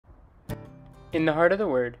In the Heart of the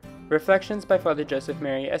Word, Reflections by Father Joseph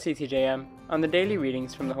Mary, SCTJM, on the daily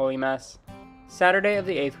readings from the Holy Mass. Saturday of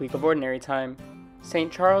the 8th week of Ordinary Time, St.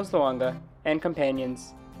 Charles Lwanga and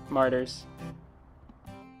Companions, Martyrs.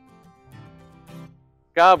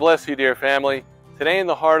 God bless you, dear family. Today in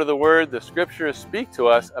the Heart of the Word, the Scriptures speak to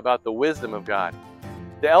us about the wisdom of God.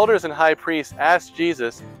 The elders and high priests asked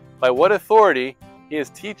Jesus by what authority he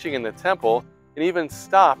is teaching in the temple and even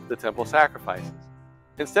stopped the temple sacrifices.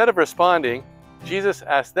 Instead of responding, Jesus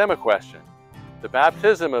asked them a question. The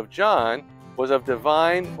baptism of John was of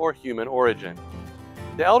divine or human origin.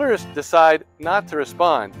 The elders decide not to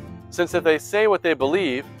respond, since if they say what they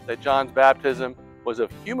believe, that John's baptism was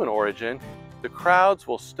of human origin, the crowds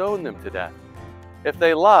will stone them to death. If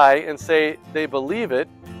they lie and say they believe it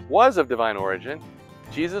was of divine origin,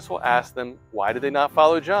 Jesus will ask them, why did they not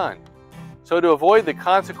follow John? So to avoid the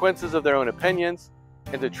consequences of their own opinions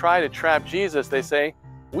and to try to trap Jesus, they say,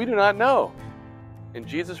 we do not know. And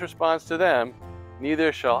Jesus responds to them,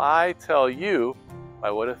 neither shall I tell you by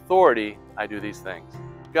what authority I do these things.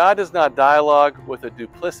 God does not dialogue with a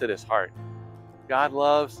duplicitous heart. God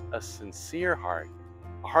loves a sincere heart,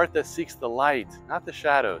 a heart that seeks the light, not the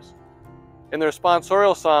shadows. In the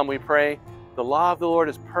responsorial psalm we pray, the law of the Lord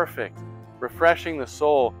is perfect, refreshing the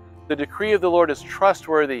soul. The decree of the Lord is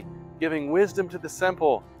trustworthy, giving wisdom to the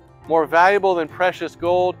simple, more valuable than precious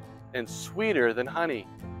gold and sweeter than honey.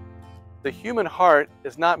 The human heart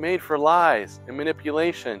is not made for lies and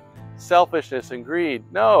manipulation, selfishness and greed.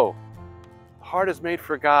 No, the heart is made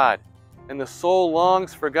for God, and the soul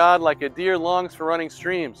longs for God like a deer longs for running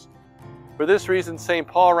streams. For this reason, St.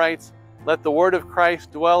 Paul writes, let the word of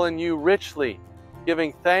Christ dwell in you richly,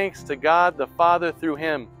 giving thanks to God the Father through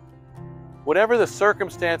him. Whatever the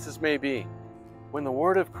circumstances may be, when the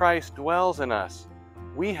word of Christ dwells in us,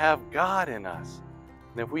 we have God in us.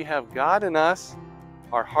 And if we have God in us,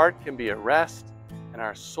 our heart can be at rest and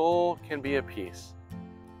our soul can be at peace.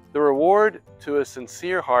 The reward to a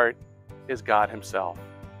sincere heart is God himself,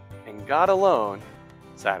 and God alone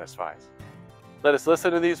satisfies. Let us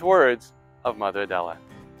listen to these words of Mother Adela.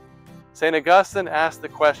 St. Augustine asked the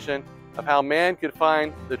question of how man could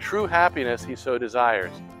find the true happiness he so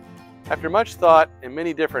desires. After much thought and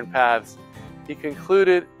many different paths, he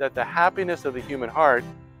concluded that the happiness of the human heart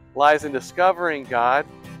lies in discovering God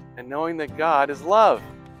and knowing that God is love,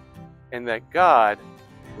 and that God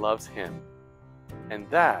loves him. And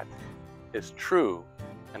that is true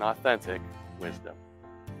and authentic wisdom.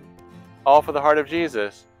 All for the heart of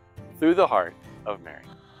Jesus, through the heart of Mary.